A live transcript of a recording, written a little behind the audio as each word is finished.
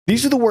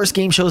These are the worst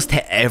game shows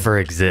to ever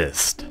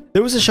exist.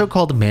 There was a show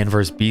called Man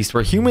vs. Beast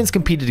where humans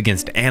competed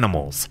against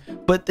animals,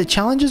 but the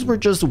challenges were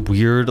just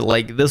weird,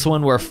 like this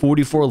one where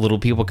 44 little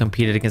people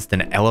competed against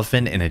an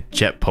elephant in a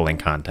jet pulling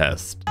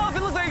contest.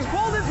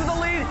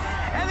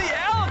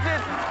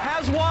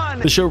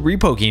 The show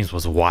Repo Games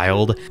was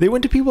wild. They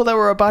went to people that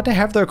were about to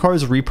have their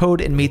cars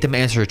repoed and made them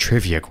answer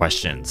trivia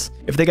questions.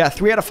 If they got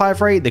 3 out of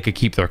 5 right, they could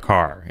keep their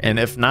car, and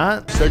if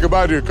not, say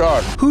goodbye to your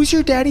car. Who's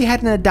Your Daddy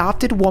had an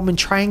adopted woman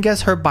try and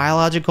guess her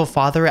biological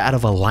father out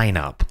of a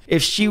lineup.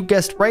 If she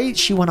guessed right,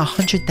 she won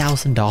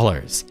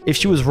 $100,000. If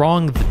she was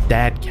wrong, the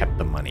dad kept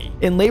the money.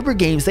 In labor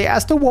games, they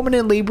asked a woman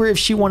in labor if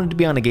she wanted to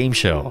be on a game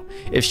show.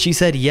 If she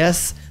said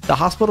yes, the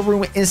hospital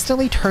room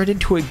instantly turned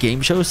into a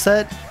game show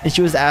set, and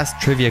she was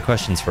asked trivia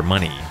questions for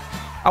money.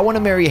 I Want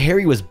to Marry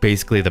Harry was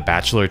basically The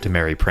Bachelor to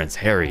marry Prince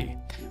Harry.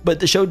 But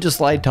the show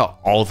just lied to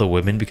all the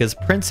women because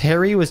Prince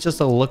Harry was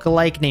just a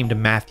lookalike named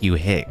Matthew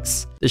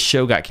Hicks. The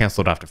show got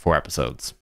canceled after 4 episodes.